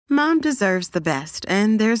Mom deserves the best,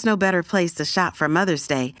 and there's no better place to shop for Mother's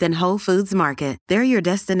Day than Whole Foods Market. They're your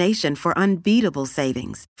destination for unbeatable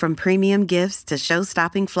savings, from premium gifts to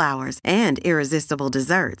show-stopping flowers and irresistible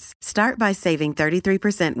desserts. Start by saving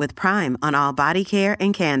 33% with Prime on all body care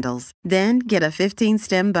and candles. Then get a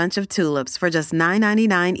 15-stem bunch of tulips for just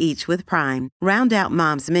 $9.99 each with Prime. Round out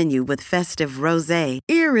Mom's menu with festive rosé,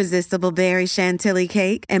 irresistible berry chantilly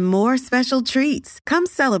cake, and more special treats. Come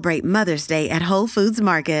celebrate Mother's Day at Whole Foods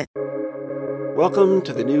Market. Welcome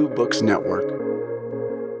to the New Books Network.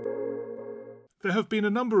 There have been a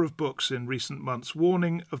number of books in recent months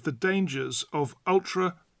warning of the dangers of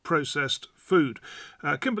ultra-processed food.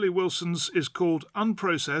 Kimberly Wilson's is called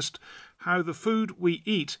Unprocessed: How the Food We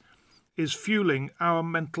Eat is Fueling Our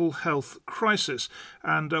Mental Health Crisis.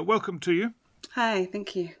 And welcome to you. Hi,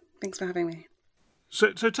 thank you. Thanks for having me.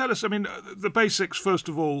 So tell us, the basics first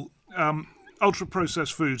of all.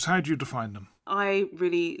 Ultra-processed foods, how do you define them? I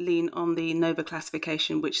really lean on the NOVA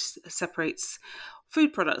classification, which separates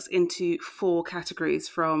food products into 4 categories,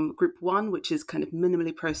 from group 1, which is kind of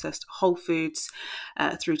minimally processed whole foods,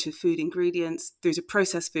 through to food ingredients, through to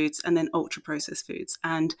processed foods, and then ultra-processed foods.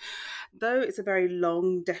 And though it's a very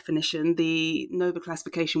long definition, the NOVA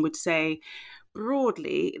classification would say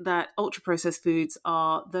broadly that ultra-processed foods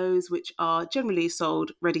are those which are generally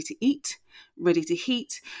sold ready to eat, ready to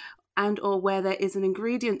heat, and or where there is an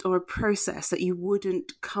ingredient or a process that you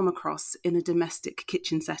wouldn't come across in a domestic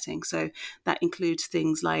kitchen setting. So that includes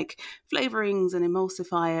things like flavorings and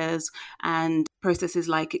emulsifiers and processes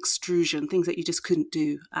like extrusion, things that you just couldn't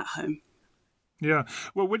do at home. Yeah.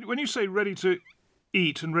 Well, when you say ready to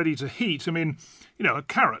eat and ready to heat, a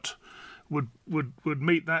carrot would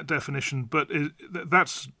meet that definition, but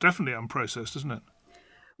that's definitely unprocessed, isn't it?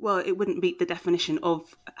 Well, it wouldn't meet the definition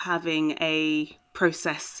of having a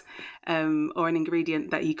process or an ingredient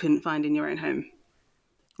that you couldn't find in your own home.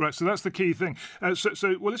 Right, so that's the key thing.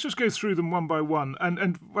 So let's just go through them one by one.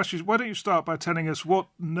 And actually, why don't you start by telling us what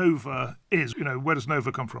NOVA is? Where does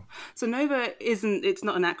NOVA come from? So NOVA it's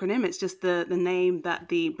not an acronym, it's just the name that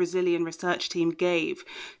the Brazilian research team gave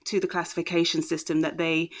to the classification system that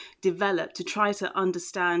they developed to try to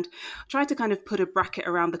kind of put a bracket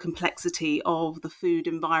around the complexity of the food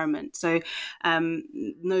environment. So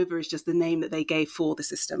NOVA is just the name that they gave for the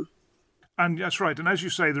system. And that's right. And as you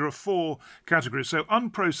say, there are 4 categories. So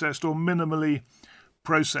unprocessed or minimally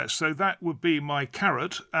processed. So that would be my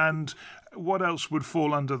carrot. And what else would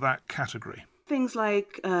fall under that category? Things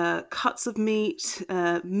like cuts of meat,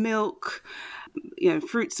 milk,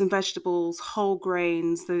 fruits and vegetables, whole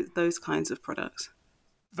grains, those kinds of products.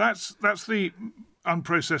 That's the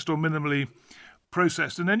unprocessed or minimally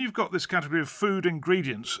processed. And then you've got this category of food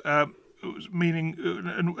ingredients, meaning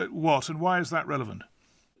what and why is that relevant?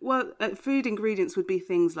 Well, food ingredients would be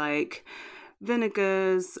things like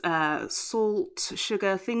vinegars, salt,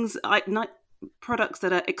 sugar, products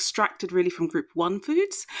that are extracted really from group 1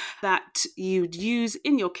 foods that you'd use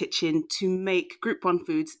in your kitchen to make group 1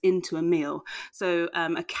 foods into a meal. So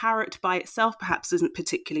a carrot by itself perhaps isn't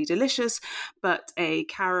particularly delicious, but a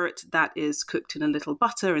carrot that is cooked in a little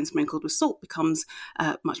butter and sprinkled with salt becomes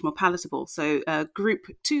much more palatable. So group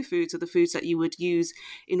 2 foods are the foods that you would use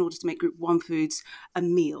in order to make group 1 foods a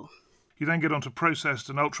meal. You then get on to processed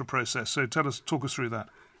and ultra-processed. So talk us through that.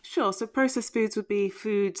 Sure. So processed foods would be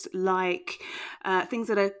foods like things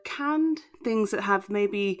that are canned, things that have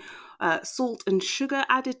maybe salt and sugar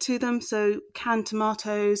added to them. So canned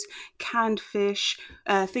tomatoes, canned fish,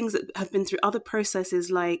 things that have been through other processes,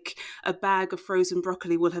 like a bag of frozen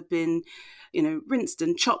broccoli will have been rinsed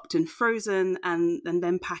and chopped and frozen and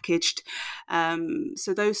then packaged.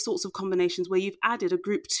 So those sorts of combinations where you've added a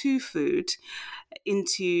group 2 food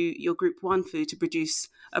into your group 1 food to produce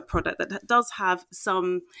a product that does have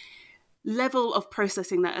some level of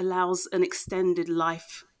processing that allows an extended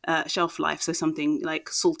shelf life. So something like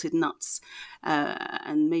salted nuts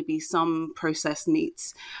and maybe some processed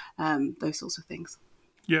meats, those sorts of things.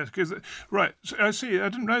 Yes, because right. So I see. I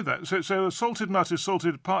didn't know that. So a salted nut is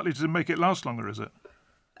salted partly to make it last longer, is it?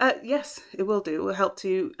 Yes, it will do. It will help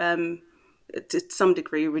to some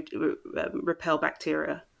degree repel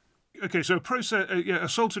bacteria. Okay, so a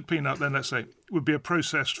salted peanut, then let's say, would be a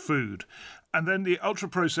processed food, and then the ultra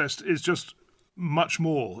processed is just much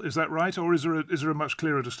more. Is that right, or is there a much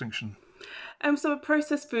clearer distinction? So a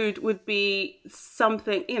processed food would be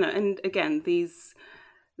something, and again, there's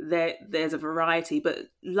a variety, but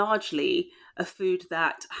largely a food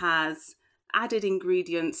that has added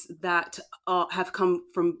ingredients that have come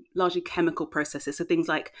from largely chemical processes. So things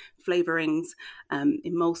like flavorings,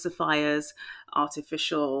 emulsifiers,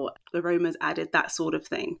 artificial aromas added, that sort of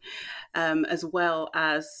thing, as well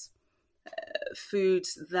as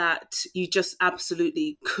foods that you just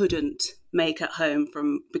absolutely couldn't make at home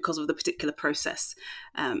because of the particular process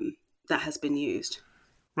that has been used.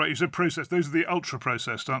 Right, you said processed. Those are the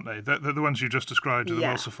ultra-processed, aren't they? They're the ones you just described, the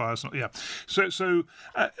emulsifiers. Yeah. So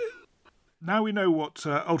now we know what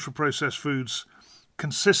ultra-processed foods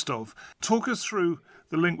consist of. Talk us through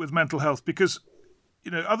the link with mental health, because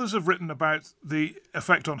others have written about the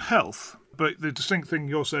effect on health, but the distinct thing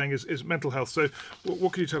you're saying is mental health. So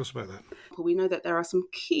what can you tell us about that? We know that there are some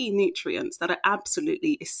key nutrients that are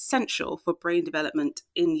absolutely essential for brain development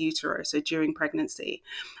in utero, so during pregnancy.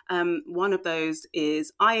 One of those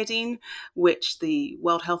is iodine, which the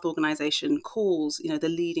World Health Organization calls, the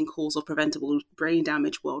leading cause of preventable brain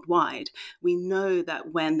damage worldwide. We know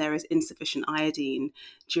that when there is insufficient iodine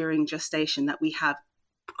during gestation, that we have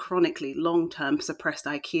chronically long-term suppressed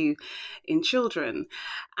IQ in children.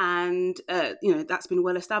 And, that's been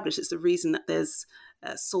well established. It's the reason that there's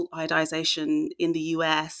salt iodization in the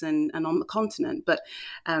US and on the continent. But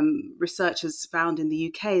researchers found in the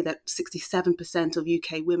UK that 67% of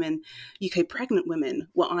UK pregnant women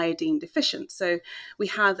were iodine deficient. So we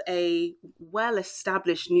have a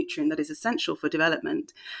well-established nutrient that is essential for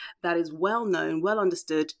development, that is well known, well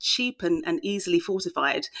understood, cheap and easily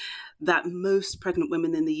fortified, that most pregnant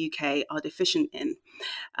women in the UK are deficient in.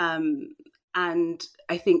 And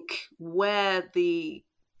I think where the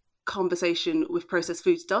conversation with processed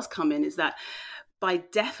foods does come in is that, by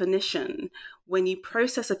definition, when you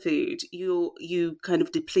process a food, you kind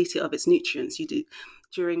of deplete it of its nutrients. You do.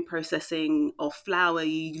 During processing of flour,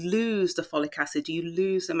 you lose the folic acid, you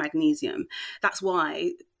lose the magnesium. That's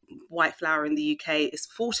why white flour in the UK is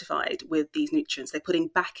fortified with these nutrients. They're putting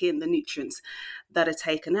back in the nutrients that are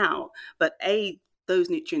taken out. But those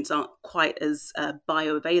nutrients aren't quite as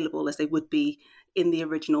bioavailable as they would be in the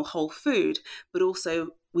original whole food. But also,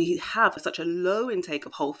 we have such a low intake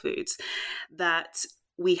of whole foods that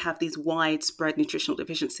we have these widespread nutritional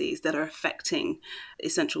deficiencies that are affecting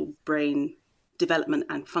essential brain development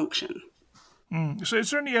and function. So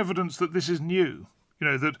is there any evidence that this is new?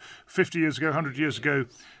 That 50 years ago, 100 years ago,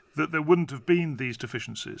 that there wouldn't have been these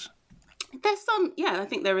deficiencies? There's some, I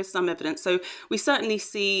think there is some evidence. So we certainly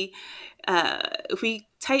see, if we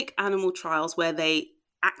take animal trials where they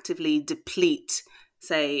actively deplete,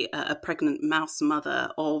 say, a pregnant mouse mother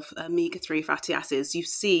of omega-3 fatty acids, you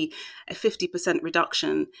see a 50%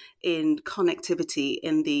 reduction in connectivity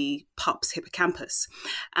in the pup's hippocampus.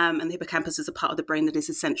 And the hippocampus is a part of the brain that is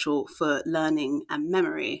essential for learning and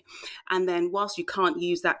memory. And then whilst you can't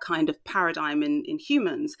use that kind of paradigm in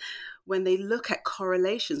humans, when they look at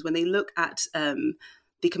correlations, when they look at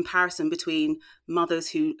the comparison between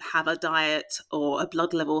mothers who have a diet or a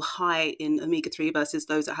blood level high in omega-3 versus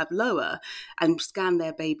those that have lower, and scan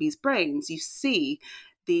their babies' brains, you see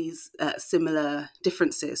these similar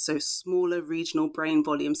differences. So smaller regional brain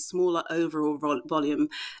volume, smaller overall volume,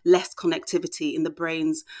 less connectivity in the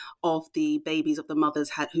brains of the babies of the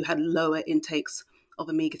mothers who had lower intakes of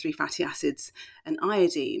omega-3 fatty acids and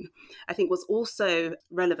iodine. I think what's also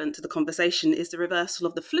relevant to the conversation is the reversal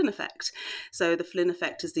of the Flynn effect. So the Flynn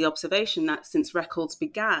effect is the observation that since records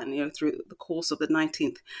began, through the course of the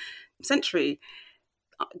 19th century,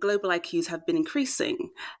 global IQs have been increasing,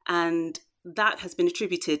 and that has been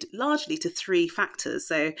attributed largely to three factors.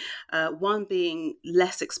 So one being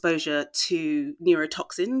less exposure to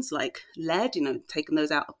neurotoxins like lead, taking those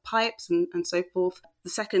out of pipes and so forth. The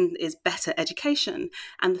second is better education.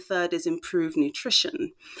 And the third is improved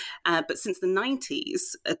nutrition. But since the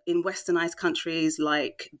 90s, in westernized countries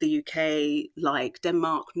like the UK, like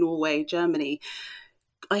Denmark, Norway, Germany,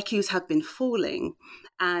 IQs have been falling.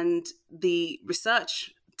 And the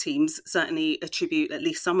research teams certainly attribute at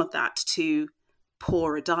least some of that to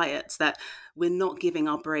poorer diets, that we're not giving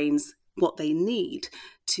our brains what they need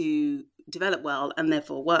to develop well and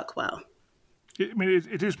therefore work well. I mean,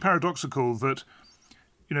 it is paradoxical that,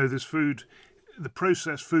 this food, the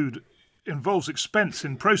processed food, involves expense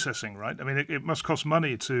in processing, right? I mean, it must cost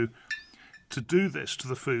money to do this to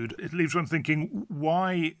the food. It leaves one thinking,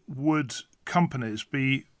 why would companies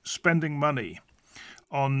be spending money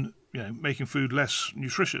on making food less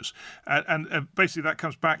nutritious? And basically that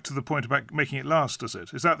comes back to the point about making it last, does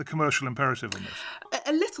it? Is that the commercial imperative on this?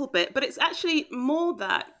 A little bit, but it's actually more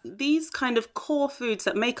that these kind of core foods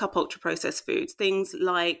that make up ultra-processed foods, things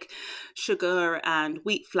like sugar and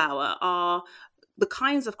wheat flour, are the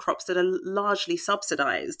kinds of crops that are largely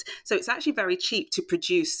subsidized. So it's actually very cheap to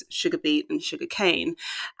produce sugar beet and sugar cane.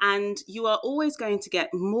 And you are always going to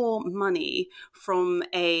get more money from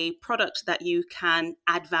a product that you can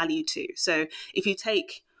add value to. So if you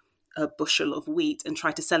take a bushel of wheat and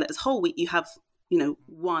try to sell it as whole wheat, you have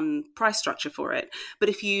one price structure for it. But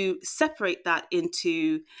if you separate that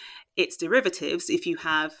into its derivatives, if you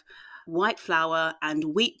have white flour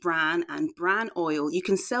and wheat bran and bran oil, you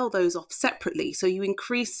can sell those off separately. So you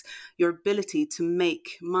increase your ability to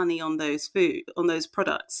make money on those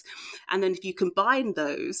products. And then if you combine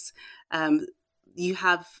those, you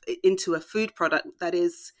have into a food product that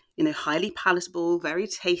is highly palatable, very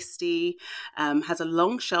tasty, has a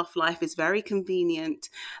long shelf life, is very convenient,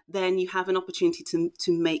 then you have an opportunity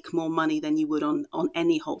to make more money than you would on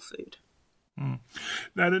any whole food.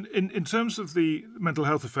 Now, in terms of the mental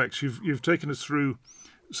health effects, you've taken us through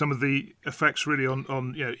some of the effects really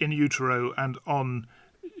on in utero and on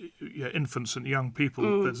infants and young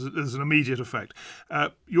people. There's an immediate effect.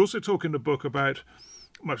 You also talk in the book about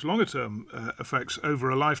much longer term effects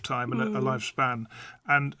over a lifetime and a lifespan,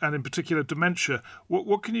 and in particular dementia.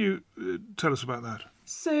 What can you tell us about that?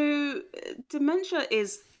 So dementia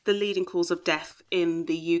is the leading cause of death in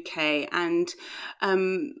the UK, and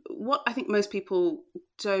what I think most people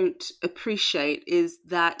don't appreciate is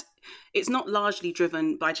that it's not largely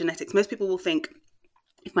driven by genetics. Most people will think,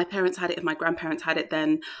 if my parents had it, if my grandparents had it,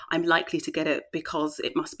 then I'm likely to get it because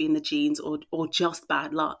it must be in the genes or just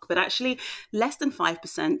bad luck. But actually, less than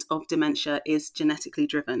 5% of dementia is genetically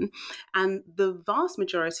driven. And the vast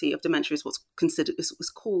majority of dementia is what's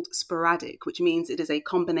called sporadic, which means it is a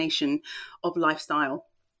combination of lifestyle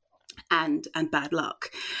and bad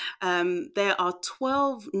luck. There are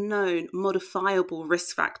 12 known modifiable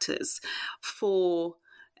risk factors for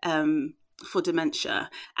dementia.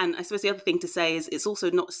 And I suppose the other thing to say is it's also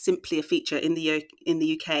not simply a feature in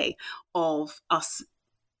the UK of us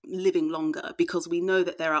living longer, because we know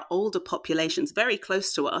that there are older populations very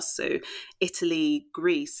close to us, so Italy,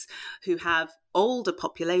 Greece, who have older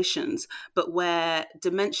populations, but where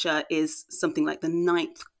dementia is something like the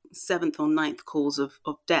seventh or ninth cause of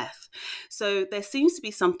death. So there seems to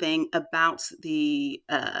be something about the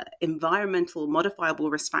environmental modifiable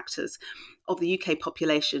risk factors of the UK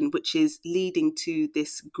population which is leading to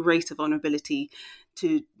this greater vulnerability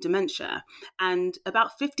to dementia. And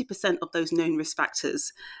about 50% of those known risk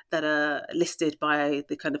factors that are listed by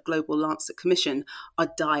the kind of Global Lancet Commission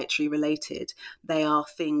are dietary related. They are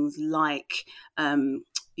things like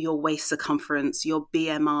your waist circumference, your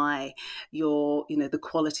BMI, the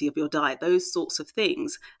quality of your diet. Those sorts of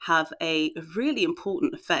things have a really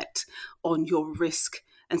important effect on your risk,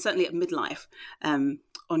 and certainly at midlife,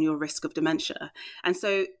 on your risk of dementia. And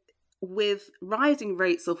so with rising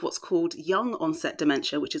rates of what's called young onset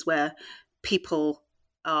dementia, which is where people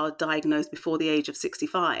are diagnosed before the age of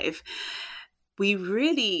 65, we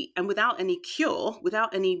really, and without any cure,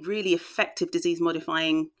 without any really effective disease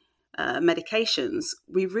modifying medications,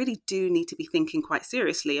 we really do need to be thinking quite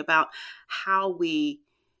seriously about how we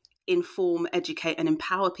inform, educate, and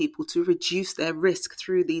empower people to reduce their risk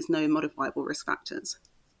through these known modifiable risk factors.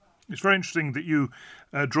 It's very interesting that you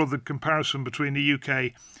draw the comparison between the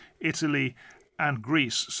UK, Italy, and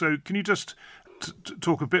Greece. So can you just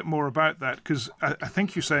talk a bit more about that? Because I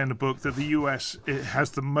think you say in the book that the US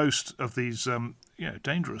has the most of these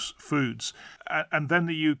dangerous foods, and then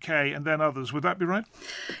the UK, and then others. Would that be right?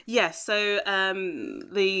 Yes. So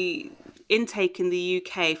the intake in the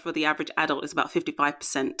UK for the average adult is about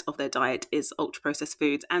 55% of their diet is ultra-processed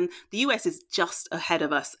foods. And the US is just ahead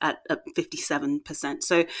of us at 57%.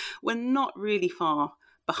 So we're not really far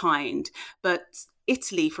behind. But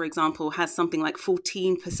Italy, for example, has something like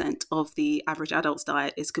 14% of the average adult's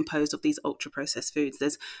diet is composed of these ultra-processed foods.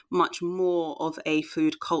 There's much more of a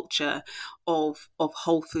food culture of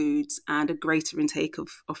whole foods and a greater intake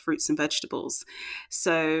of fruits and vegetables.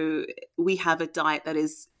 So we have a diet that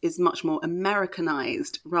is much more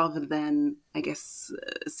Americanized rather than, I guess,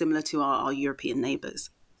 similar to our European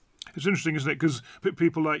neighbours. It's interesting, isn't it? Because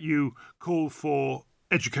people like you call for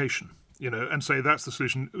education, and say that's the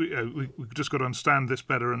solution. We've just got to understand this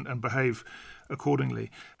better and behave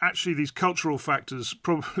accordingly. Actually, these cultural factors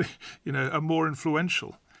probably, are more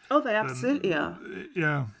influential. Oh, they absolutely are.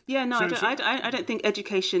 Yeah. Yeah, no, I don't think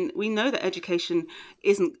education, we know that education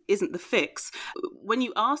isn't the fix. When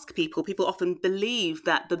you ask people often believe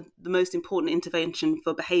that the most important intervention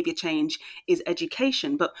for behaviour change is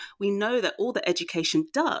education. But we know that all that education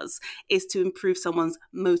does is to improve someone's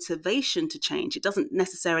motivation to change. It doesn't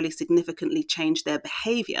necessarily significantly change their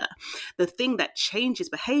behaviour. The thing that changes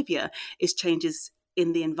behaviour is changes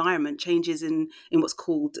in the environment, changes in what's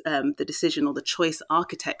called the decision or the choice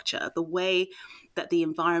architecture. The way that the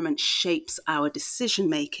environment shapes our decision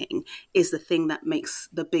making is the thing that makes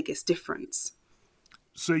the biggest difference.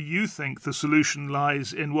 So you think the solution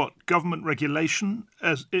lies in what? Government regulation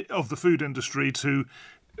of the food industry to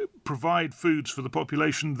provide foods for the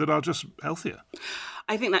population that are just healthier?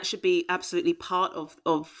 I think that should be absolutely part of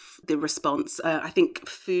the response. I think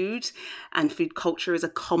food and food culture is a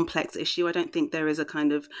complex issue. I don't think there is a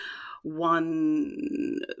kind of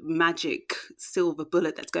one magic silver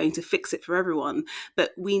bullet that's going to fix it for everyone.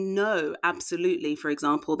 But we know absolutely, for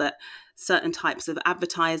example, that certain types of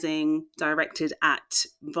advertising directed at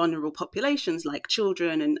vulnerable populations like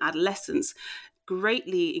children and adolescents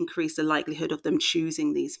greatly increase the likelihood of them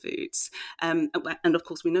choosing these foods. And of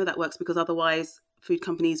course, we know that works because otherwise food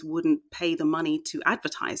companies wouldn't pay the money to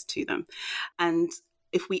advertise to them. And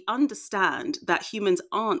if we understand that humans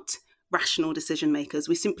aren't rational decision makers,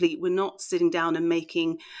 we're not sitting down and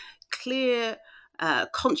making clear,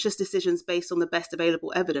 conscious decisions based on the best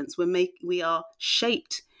available evidence. We are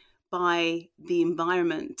shaped by the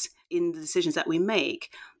environment in the decisions that we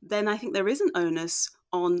make, then I think there is an onus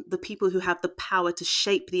on the people who have the power to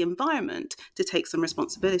shape the environment to take some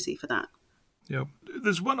responsibility for that. Yeah,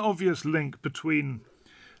 there's one obvious link between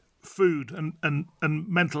food and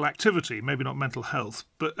mental activity, maybe not mental health,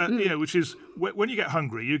 but which is when you get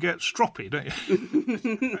hungry, you get stroppy, don't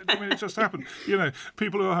you? I mean, it just happened.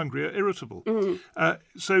 People who are hungry are irritable.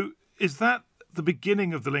 So is that the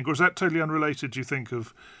beginning of the link, or is that totally unrelated, do you think,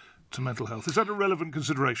 to mental health? Is that a relevant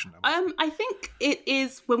consideration? I think it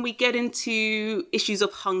is when we get into issues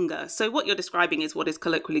of hunger. So what you're describing is what is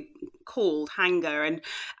colloquially called hunger,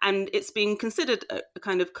 and it's being considered a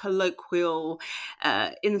kind of colloquial,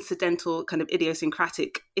 incidental, kind of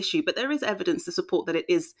idiosyncratic issue. But there is evidence to support that it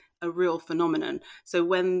is a real phenomenon. So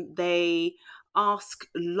when they ask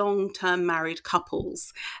long-term married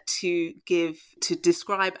couples to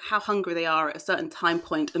describe how hungry they are at a certain time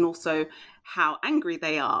point and also how angry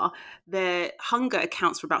they are, their hunger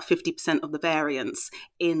accounts for about 50% of the variance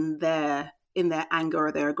in their anger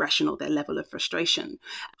or their aggression or their level of frustration.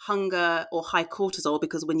 Hunger or high cortisol,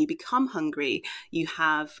 because when you become hungry, you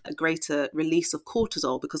have a greater release of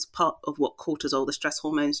cortisol, because part of what cortisol, the stress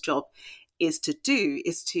hormone's job, is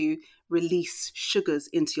to release sugars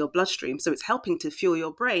into your bloodstream. So it's helping to fuel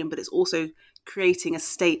your brain, but it's also creating a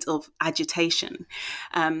state of agitation.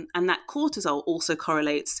 And that cortisol also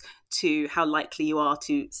correlates to how likely you are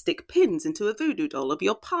to stick pins into a voodoo doll of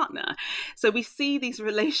your partner. So we see these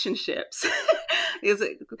relationships, these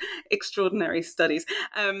extraordinary studies.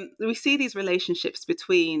 We see these relationships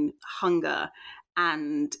between hunger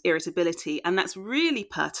and irritability. And that's really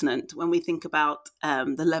pertinent when we think about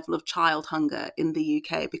the level of child hunger in the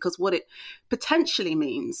UK, because what it potentially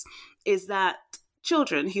means is that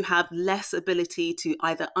children who have less ability to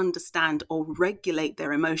either understand or regulate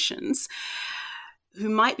their emotions, who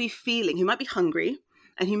might be hungry,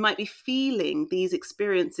 and who might be feeling these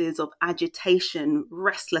experiences of agitation,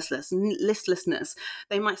 restlessness, listlessness,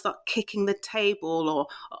 they might start kicking the table or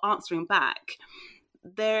answering back.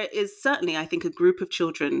 There is certainly, I think, a group of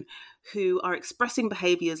children who are expressing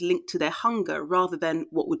behaviours linked to their hunger rather than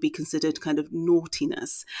what would be considered kind of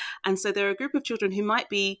naughtiness. And so there are a group of children who might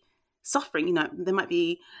be suffering, they might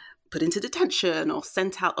be put into detention or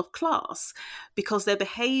sent out of class because their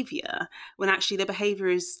behaviour, when actually their behaviour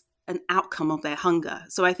is an outcome of their hunger.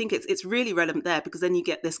 So I think it's really relevant there, because then you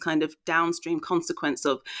get this kind of downstream consequence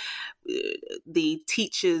of the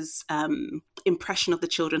teacher's impression of the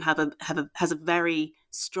children has a very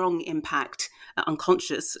strong impact,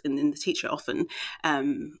 unconscious in the teacher often,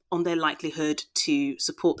 on their likelihood to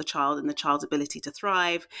support the child and the child's ability to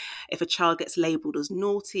thrive. If a child gets labelled as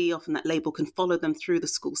naughty, often that label can follow them through the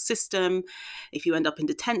school system. If you end up in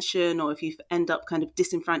detention, or if you end up kind of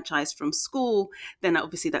disenfranchised from school, then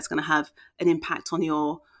obviously that's going to have an impact on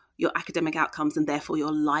your academic outcomes and therefore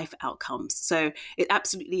your life outcomes. So it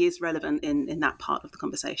absolutely is relevant in that part of the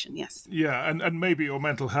conversation, yes. Yeah, and maybe your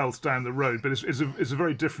mental health down the road, but it's a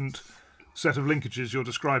very different set of linkages you're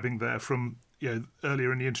describing there from,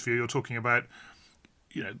 earlier in the interview you're talking about,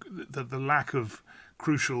 the lack of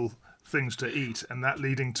crucial things to eat and that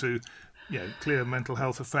leading to clear mental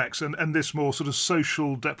health effects and this more sort of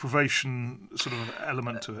social deprivation sort of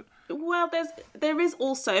element to it. Well, there is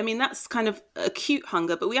also, that's kind of acute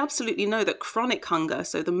hunger, but we absolutely know that chronic hunger,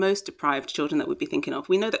 so the most deprived children that we'd be thinking of,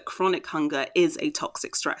 we know that chronic hunger is a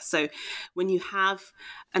toxic stress. So when you have,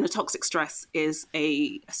 and a toxic stress is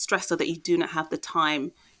a stressor that you do not have the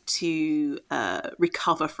time to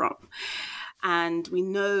recover from. And we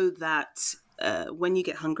know that when you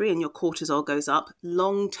get hungry and your cortisol goes up,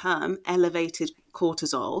 long-term elevated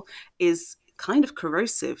cortisol is kind of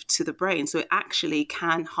corrosive to the brain. So it actually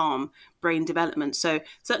can harm brain development. So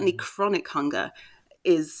certainly chronic hunger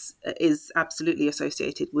is absolutely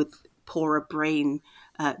associated with poorer brain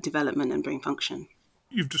development and brain function.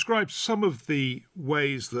 You've described some of the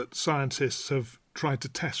ways that scientists have tried to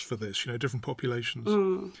test for this, different populations,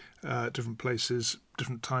 different places,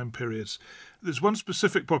 different time periods. There's one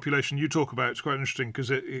specific population you talk about. It's quite interesting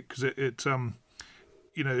because it's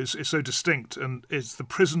so distinct, and it's the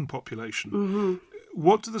prison population. Mm-hmm.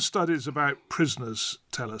 What do the studies about prisoners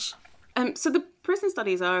tell us? So the prison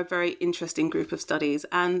studies are a very interesting group of studies,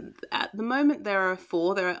 and at the moment there are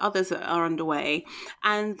 4. There are others that are underway,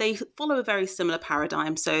 and they follow a very similar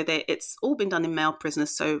paradigm. So it's all been done in male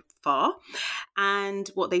prisoners so far, and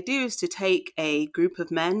what they do is to take a group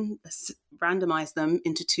of men, randomize them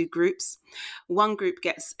into 2 groups. One group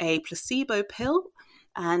gets a placebo pill,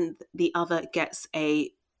 and the other gets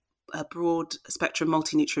a broad spectrum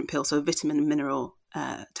multi-nutrient pill, so a vitamin and mineral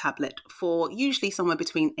tablet, for usually somewhere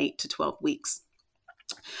between 8 to 12 weeks.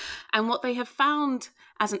 And what they have found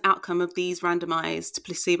as an outcome of these randomized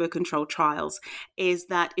placebo-controlled trials is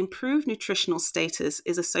that improved nutritional status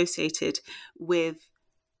is associated with,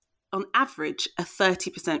 on average, a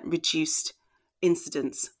 30% reduced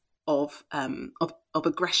incidence of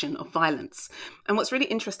aggression, of violence. And what's really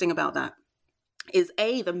interesting about that is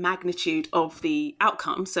the magnitude of the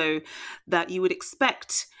outcome, so that you would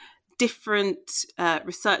expect different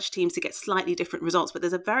research teams to get slightly different results, but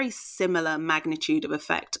there's a very similar magnitude of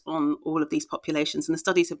effect on all of these populations. And the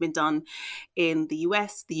studies have been done in the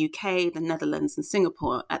US, the UK, the Netherlands, and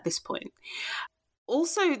Singapore at this point.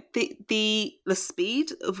 Also, the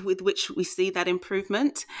speed with which we see that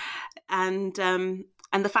improvement, and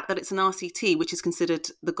the fact that it's an RCT, which is considered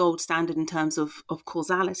the gold standard in terms of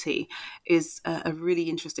causality, is a really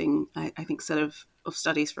interesting, I think, set of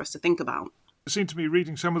studies for us to think about. It seemed to me,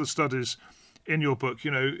 reading some of the studies in your book,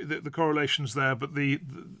 the correlation's there, but the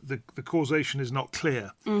causation is not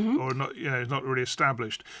clear, or not, not really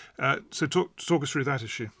established. So talk us through that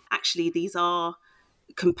issue. Actually, these are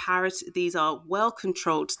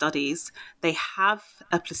well-controlled studies. They have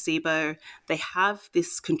a placebo, they have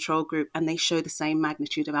this control group, and they show the same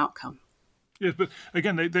magnitude of outcome. Yes, but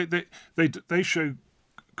again, they show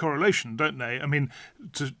correlation, don't they? I mean,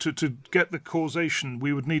 to get the causation,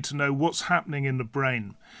 we would need to know what's happening in the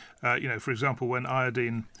brain. For example, when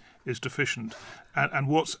iodine is deficient, and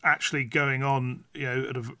what's actually going on,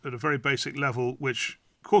 at a very basic level, which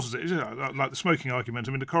causes it. Like the smoking argument.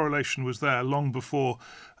 I mean, the correlation was there long before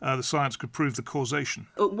the science could prove the causation.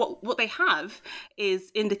 What they have is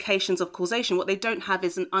indications of causation. What they don't have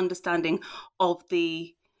is an understanding of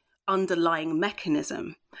the underlying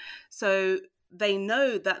mechanism. So they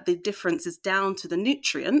know that the difference is down to the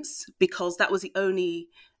nutrients because that was the only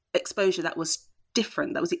exposure that was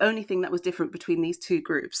different. That was the only thing that was different between these 2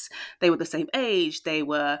 groups. They were the same age. They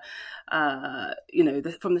were,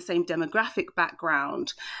 from the same demographic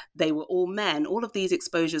background. They were all men. All of these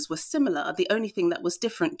exposures were similar. The only thing that was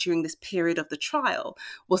different during this period of the trial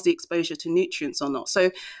was the exposure to nutrients or not.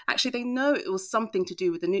 So actually, they know it was something to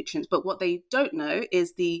do with the nutrients, but what they don't know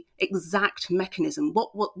is the exact mechanism.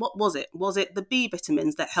 What was it? Was it the B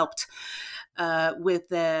vitamins that helped with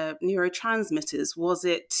their neurotransmitters? Was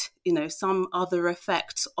it, some other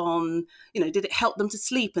effect on, did it help them to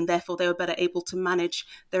sleep and therefore they were better able to manage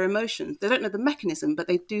their emotions? They don't know the mechanism, but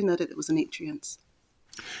they do know that it was the nutrients.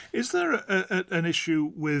 Is there an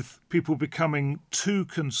issue with people becoming too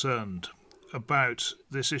concerned about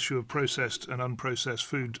this issue of processed and unprocessed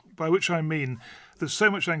food? By which I mean there's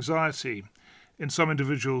so much anxiety in some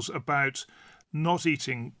individuals about not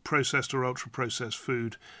eating processed or ultra-processed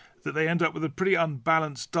food that they end up with a pretty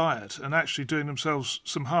unbalanced diet and actually doing themselves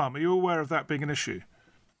some harm. Are you aware of that being an issue?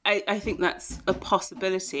 I think that's a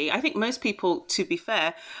possibility. I think most people, to be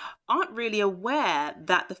fair, aren't really aware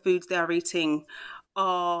that the foods they're eating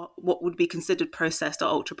are what would be considered processed or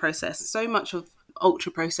ultra-processed. So much of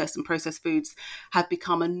ultra-processed and processed foods have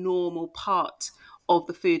become a normal part of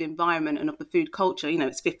the food environment and of the food culture.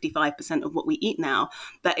 It's 55% of what we eat now,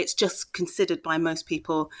 that it's just considered by most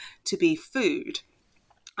people to be food.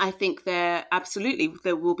 I think there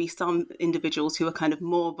will be some individuals who are kind of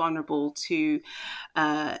more vulnerable to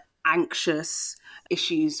anxious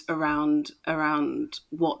issues around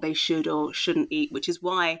what they should or shouldn't eat, which is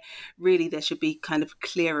why really there should be kind of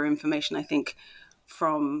clearer information, I think,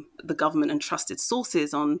 from the government and trusted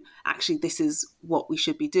sources on actually this is what we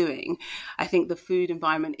should be doing. I think the food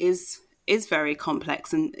environment is very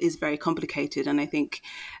complex and is very complicated, and I think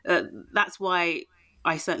that's why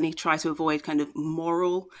I certainly try to avoid kind of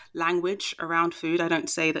moral language around food. I don't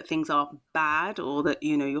say that things are bad or that,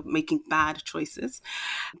 you're making bad choices.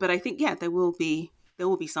 But I think, there will be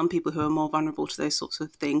some people who are more vulnerable to those sorts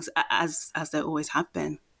of things, as there always have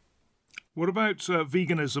been. What about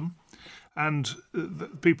veganism? and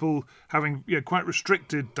people having quite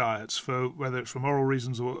restricted diets, for whether it's for moral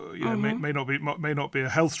reasons or may not be a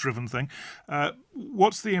health-driven thing.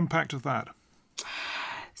 What's the impact of that?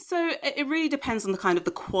 So it really depends on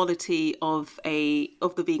the quality of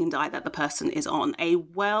the vegan diet that the person is on. A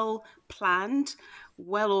well-planned,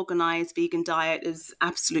 well-organized vegan diet is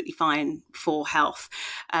absolutely fine for health.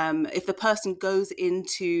 If the person goes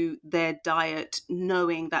into their diet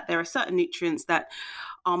knowing that there are certain nutrients that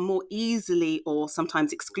are more easily or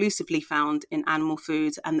sometimes exclusively found in animal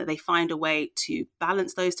foods, and that they find a way to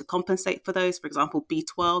balance those, to compensate for those. For example,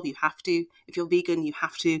 B12, you have to, if you're vegan, you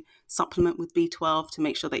have to supplement with B12 to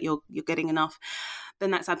make sure that you're getting enough,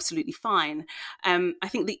 then that's absolutely fine. I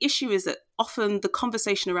think the issue is that often the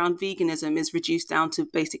conversation around veganism is reduced down to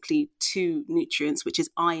basically two nutrients, which is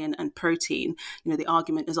iron and protein. The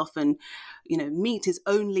argument is often, meat is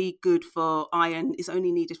only good for iron, is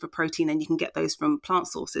only needed for protein, and you can get those from plant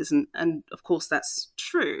sources. And of course, that's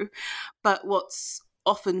true. But what's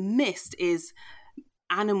often missed is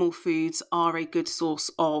animal foods are a good source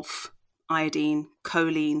of iodine,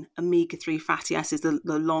 choline, omega-3 fatty acids, the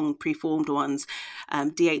long preformed ones,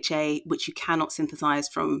 DHA, which you cannot synthesize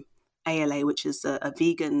from ALA, which is a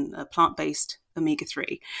vegan, plant-based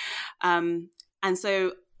omega-3. And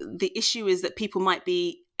so the issue is that people might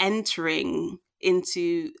be entering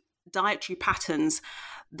into dietary patterns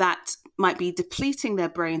that might be depleting their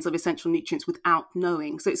brains of essential nutrients without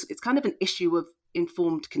knowing. So it's kind of an issue of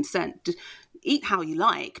informed consent. Eat how you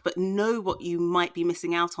like, but know what you might be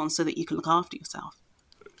missing out on so that you can look after yourself.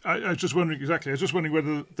 I was just wondering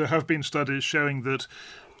whether there have been studies showing that,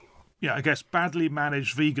 I guess, badly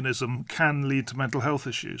managed veganism can lead to mental health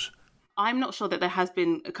issues. I'm not sure that there has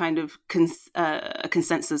been a kind of a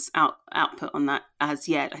consensus output on that as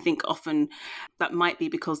yet. I think often that might be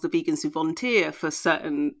because the vegans who volunteer for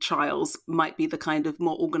certain trials might be the kind of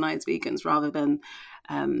more organised vegans rather than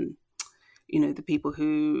the people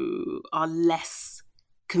who are less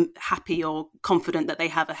happy or confident that they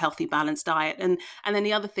have a healthy, balanced diet. And then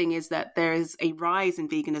the other thing is that there is a rise in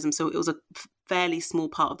veganism. So it was a fairly small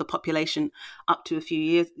part of the population up to a few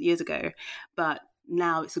years ago, but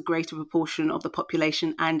now it's a greater proportion of the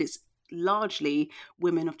population, and it's largely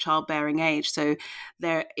women of childbearing age. So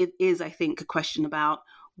it is, I think, a question about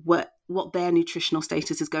what their nutritional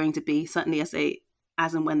status is going to be, certainly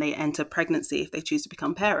as and when they enter pregnancy, if they choose to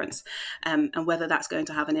become parents, and whether that's going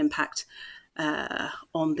to have an impact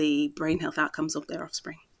on the brain health outcomes of their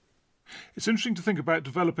offspring. It's interesting to think about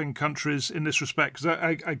developing countries in this respect,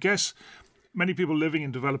 because I guess many people living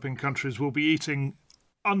in developing countries will be eating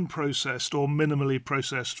unprocessed or minimally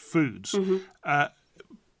processed foods,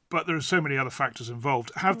 but there are so many other factors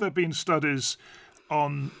involved. Have there been studies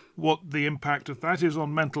on what the impact of that is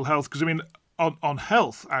on mental health? Because, on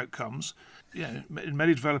health outcomes, in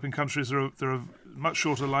many developing countries there are much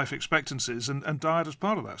shorter life expectancies, and diet is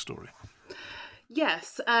part of that story.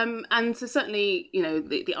 Yes, and so certainly,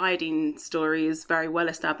 the iodine story is very well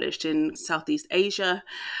established in Southeast Asia,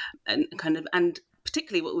 and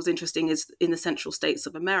particularly what was interesting is in the central states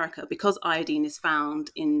of America, because iodine is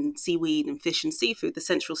found in seaweed and fish and seafood. The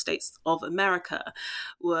central states of America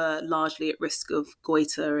were largely at risk of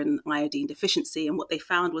goiter and iodine deficiency, and what they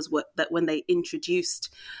found was that when they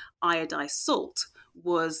introduced iodized salt,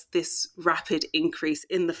 was this rapid increase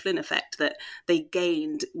in the Flynn effect, that they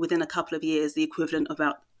gained within a couple of years the equivalent of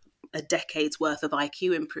about a decade's worth of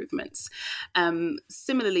IQ improvements.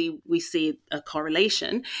 Similarly, we see a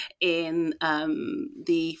correlation in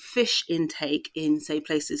the fish intake in, say,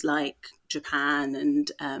 places like Japan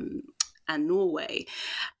and Norway,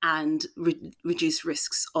 and reduce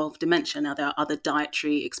risks of dementia. Now, there are other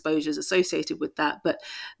dietary exposures associated with that, but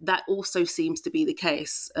that also seems to be the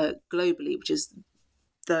case globally, which is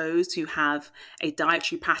those who have a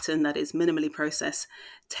dietary pattern that is minimally processed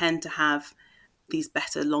tend to have these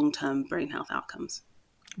better long-term brain health outcomes.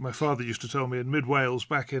 My father used to tell me in mid-Wales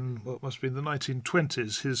back in what must have been the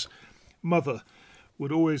 1920s, his mother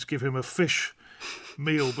would always give him a fish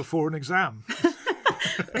meal before an exam.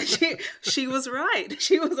 She was right.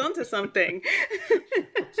 She was onto something.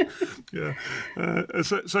 Yeah.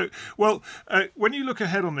 When you look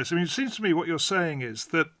ahead on this, it seems to me what you're saying is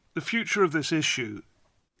that the future of this issue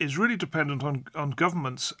is really dependent on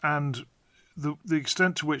governments and the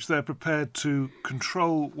extent to which they're prepared to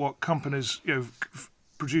control what companies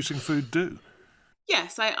producing food do.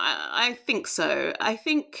 Yes, I think so. I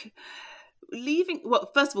think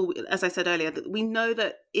first of all, as I said earlier, that we know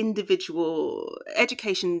that individual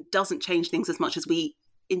education doesn't change things as much as we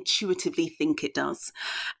intuitively think it does.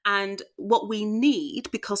 And what we need,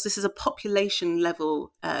 because this is a population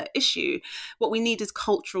level issue, what we need is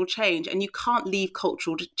cultural change. And you can't leave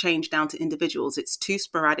cultural change down to individuals. It's too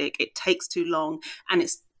sporadic, it takes too long, and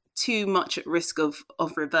it's too much at risk of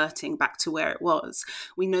reverting back to where it was.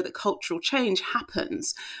 We know that cultural change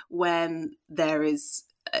happens when there is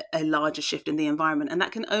a larger shift in the environment, and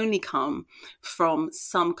that can only come from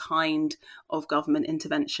some kind of government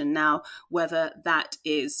intervention. Now, whether that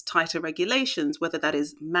is tighter regulations, whether that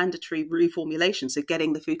is mandatory reformulation, so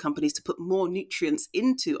getting the food companies to put more nutrients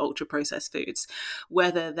into ultra-processed foods,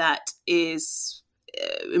 whether that is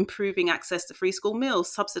improving access to free school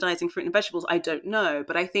meals, subsidizing fruit and vegetables, I don't know.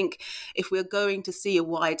 But I think if we're going to see a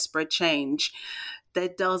widespread change, there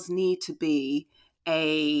does need to be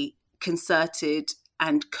a concerted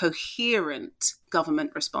and coherent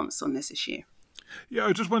government response on this issue. Yeah,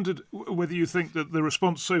 I just wondered whether you think that the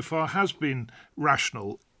response so far has been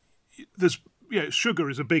rational. Sugar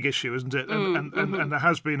is a big issue, isn't it? And there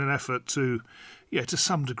has been an effort to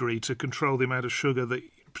some degree, to control the amount of sugar that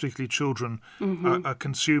particularly children are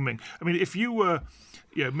consuming. I mean, if you were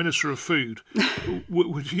Minister of Food,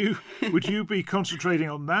 would you be concentrating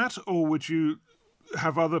on that, or would you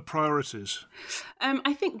have other priorities?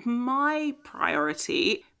 I think my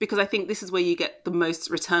priority, because I think this is where you get the most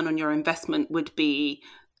return on your investment, would be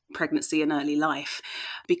pregnancy and early life,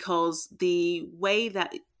 because the way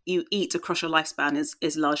that you eat across your lifespan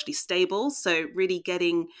is largely stable. So really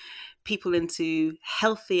getting people into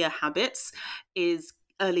healthier habits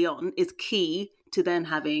early on is key to then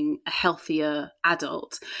having a healthier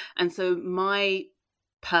adult. And so my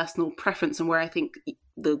personal preference, and where I think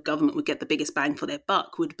the government would get the biggest bang for their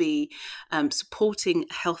buck, would be supporting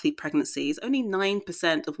healthy pregnancies. Only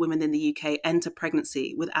 9% of women in the UK enter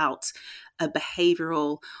pregnancy without a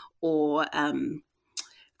behavioural or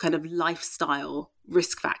kind of lifestyle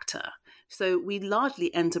risk factor. So we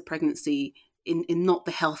largely enter pregnancy in not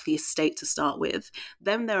the healthiest state to start with.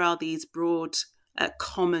 Then there are these broad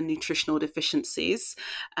common nutritional deficiencies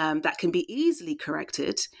that can be easily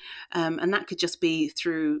corrected, and that could just be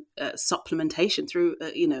through supplementation, through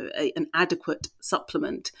an adequate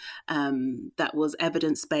supplement that was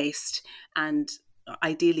evidence-based and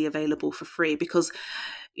ideally available for free, because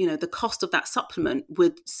the cost of that supplement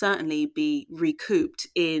would certainly be recouped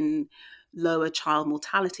in lower child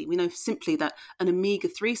mortality. We know simply that an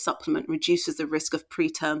omega-3 supplement reduces the risk of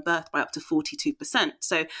preterm birth by up to 42%.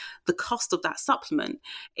 So the cost of that supplement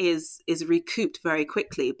is recouped very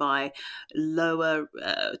quickly by lower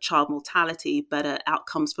child mortality, better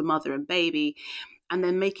outcomes for mother and baby, and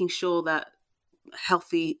then making sure that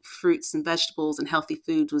healthy fruits and vegetables and healthy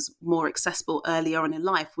food was more accessible earlier on in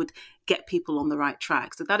life would get people on the right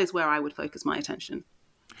track. So that is where I would focus my attention.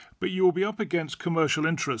 But you will be up against commercial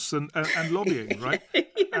interests and lobbying, right?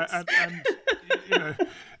 Yes.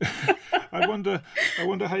 I wonder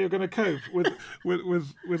how you're going to cope with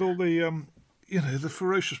all the the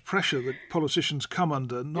ferocious pressure that politicians come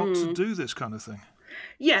under not to do this kind of thing.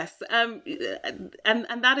 Yes, and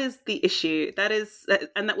that is the issue. That is,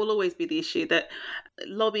 and that will always be the issue, that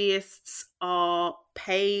lobbyists are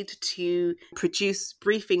paid to produce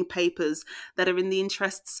briefing papers that are in the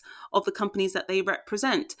interests of the companies that they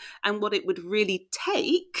represent. And what it would really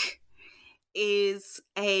take is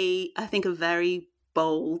I think a very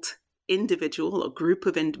bold individual or group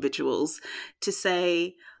of individuals to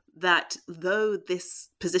say that though this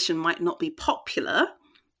position might not be popular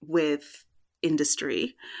with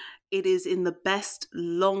industry, it is in the best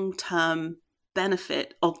long-term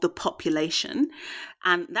benefit of the population.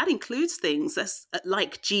 And that includes things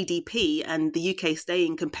like GDP and the UK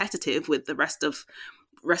staying competitive with the rest of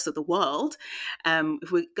the world.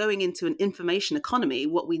 If we're going into an information economy,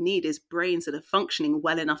 what we need is brains that are functioning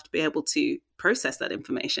well enough to be able to process that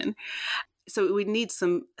information. So we need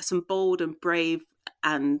some bold and brave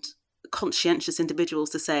and conscientious individuals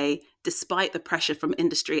to say, despite the pressure from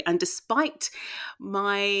industry and despite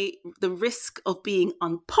the risk of being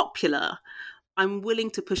unpopular, I'm willing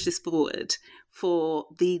to push this forward for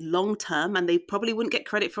the long term, and they probably wouldn't get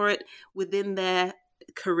credit for it within their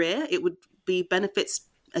career. It would be benefits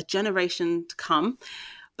a generation to come,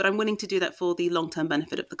 but I'm willing to do that for the long-term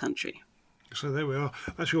benefit of the country. So there we are.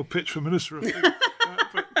 That's your pitch for Minister of Food.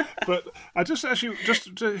 But I just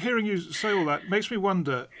hearing you say all that makes me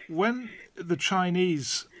wonder, when the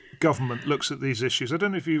Chinese government looks at these issues, I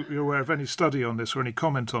don't know if you're aware of any study on this or any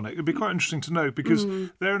comment on it. It'd be quite interesting to know, because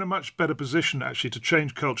they're in a much better position actually to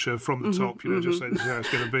change culture from the top. Just say this is how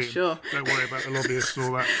it's going to be. Sure. Don't worry about the lobbyists and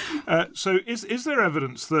all that. So is there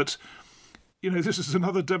evidence that this is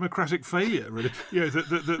another democratic failure, really?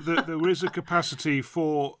 That there is a capacity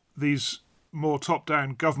for these more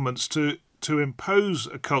top-down governments to impose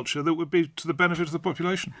a culture that would be to the benefit of the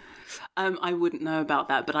population? I wouldn't know about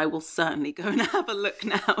that, but I will certainly go and have a look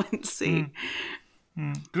now and see.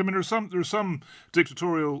 Because I mean, there are some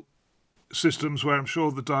dictatorial systems where I'm sure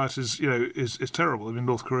the diet is terrible. I mean,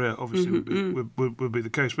 North Korea obviously would be the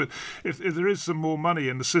case. But if there is some more money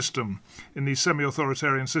in the system, in these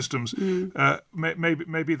semi-authoritarian systems,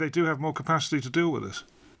 maybe they do have more capacity to deal with this.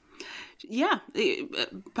 Yeah,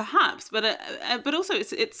 perhaps, but also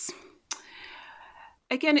it's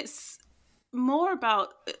again, it's more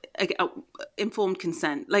about informed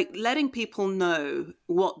consent, like letting people know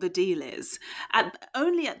what the deal is.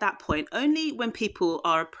 Only at that point, only when people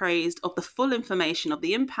are appraised of the full information of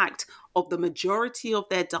the impact of the majority of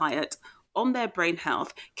their diet on their brain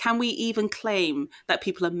health, can we even claim that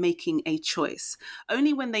people are making a choice.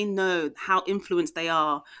 Only when they know how influenced they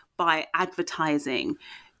are by advertising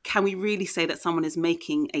can we really say that someone is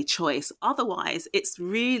making a choice. Otherwise, it's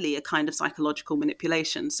really a kind of psychological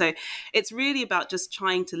manipulation. So it's really about just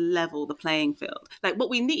trying to level the playing field. Like, what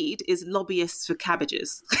we need is lobbyists for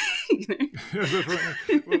cabbages. You know? Yeah, that's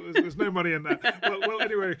right. Well, there's no money in that. Well,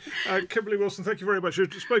 anyway, Kimberly Wilson, thank you very much.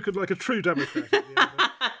 You've spoken like a true Democrat at the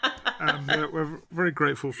end there. And we're very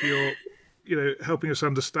grateful for your, helping us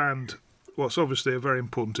understand what's obviously a very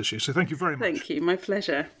important issue. So thank you very much. Thank you. My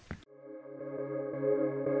pleasure.